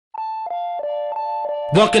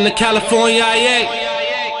Welcome to California, IA.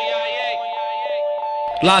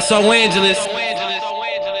 Los Angeles.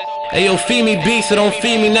 Hey yo, feed me beats, or don't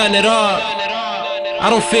feed me nothing at all. I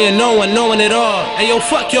don't fear no one at all. Hey yo,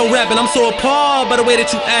 fuck your rapping, I'm so appalled by the way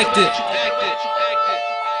that you acted.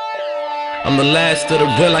 I'm the last of the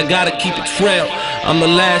real, I gotta keep it trail. I'm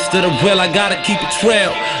the last of the real, I gotta keep it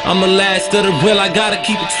trail. I'm the last of the real, I gotta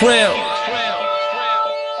keep it trail.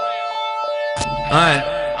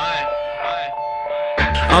 Alright.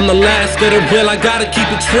 I'm the last of the real, I gotta keep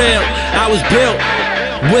it trail. I was built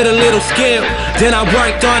with a little skill, then I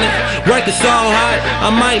worked on it. Working so hard, I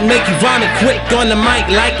might make you vomit. Quick on the mic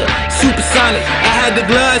like a supersonic. I had the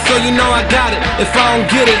blood, so you know I got it. If I don't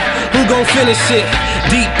get it, who gon' finish it?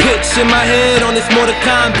 Deep pitch in my head on this Mortal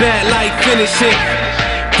Kombat, like finish it.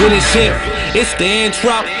 Finish him, it's the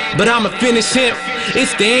intro, but I'ma finish him.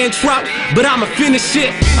 It's the intro, but I'ma finish it.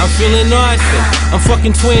 I'm feeling awesome, I'm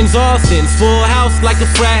fucking twins Austins. Full house like a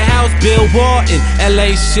frat house, Bill Walton.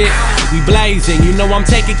 LA shit, we blazing. You know I'm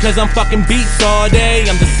taking cause I'm fucking beats all day.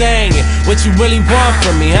 I'm just saying, what you really want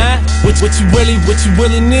from me, huh? What you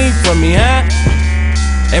really need from me, huh?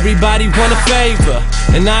 Everybody want a favor,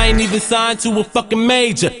 and I ain't even signed to a fucking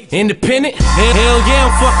major. Independent? Hell yeah,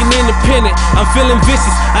 I'm fucking independent. I'm feeling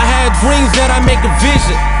vicious, I had dreams that I make a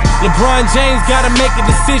vision. LeBron James gotta make a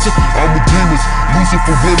decision. I'm a demon,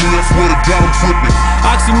 Lucifer with me, I swear to God I'm tripping.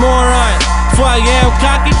 Oxymoron, before I am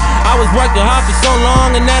cocky. I was working hard for so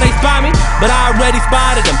long and now they spot me, but I already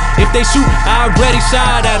spotted them. If they shoot, I already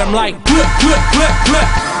shot at them like clip, clip, clip, clip.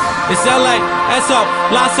 It's LA, SO,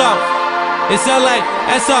 Laso. It's LA,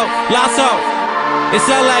 SO, Laso. It's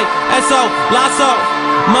LA, SO, Laso.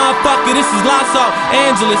 Motherfucker, this is Los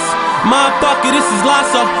Angeles. Motherfucker, this is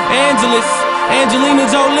Los Angeles. Angelina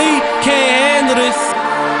Jolie can't handle this.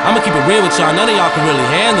 I'ma keep it real with y'all, none of y'all can really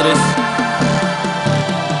handle this.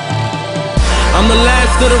 I'm the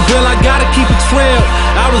last of the real, I gotta keep it trail.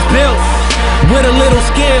 I was built with a little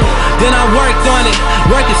skill, then I worked on it.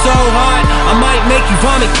 Working so hard, I might make you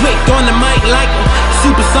vomit. Quick on the mic like a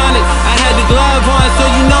supersonic. I had the glove on, so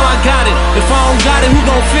you know I got it. If I don't got it, who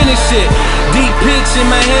gon' finish it? Deep pitch in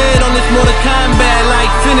my head on this Mortal Kombat,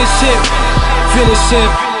 like finish it. Finish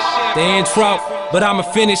it. The intro, but I'ma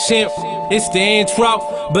finish him. It's the intro,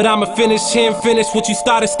 but I'ma finish him. Finish what you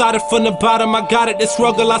started from the bottom. I got it, the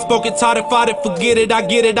struggle, I spoke it, taught it, fought it. Forget it, I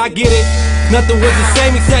get it, I get it. Nothing was the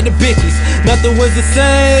same except the bitches. Nothing was the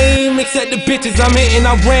same except the bitches. I'm hitting,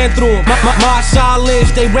 I ran through them. Marshall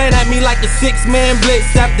Lynch, they ran at me like a 6-man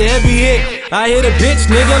blitz. After every hit, I hit a bitch,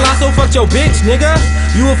 nigga. Laso, fuck your bitch, nigga.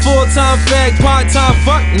 You a full-time fag, part-time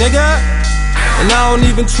fuck, nigga. And I don't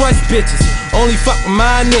even trust bitches. Only fuck with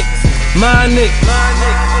my niggas, my niggas.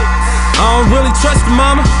 I don't really trust you,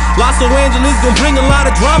 mama. Los Angeles gon' bring a lot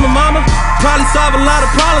of drama, mama. Probably solve a lot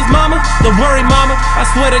of problems, mama. Don't worry, mama, I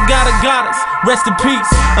swear to God I got us. Rest in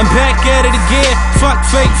peace, I'm back at it again. Fuck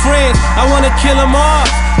fake friends, I wanna kill them all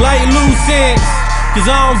like loose ends.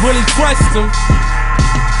 Cause I don't really trust them.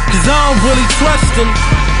 Cause I don't really trust them.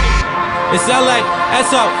 It's LA,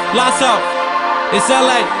 SO, Laso. It's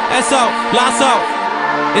LA, SO, Laso.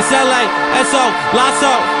 It's LA, SO,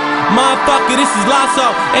 Laso. Motherfucker, this is Los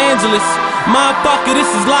Angeles. Motherfucker, this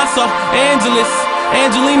is Los Angeles.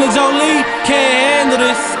 Angelina Jolie can't handle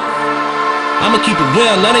this. I'ma keep it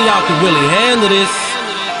real, none of y'all can really handle this.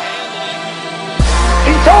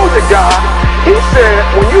 He told the guy, he said,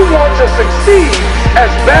 when you want to succeed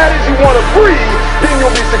as bad as you want to breathe, then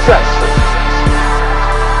you'll be successful.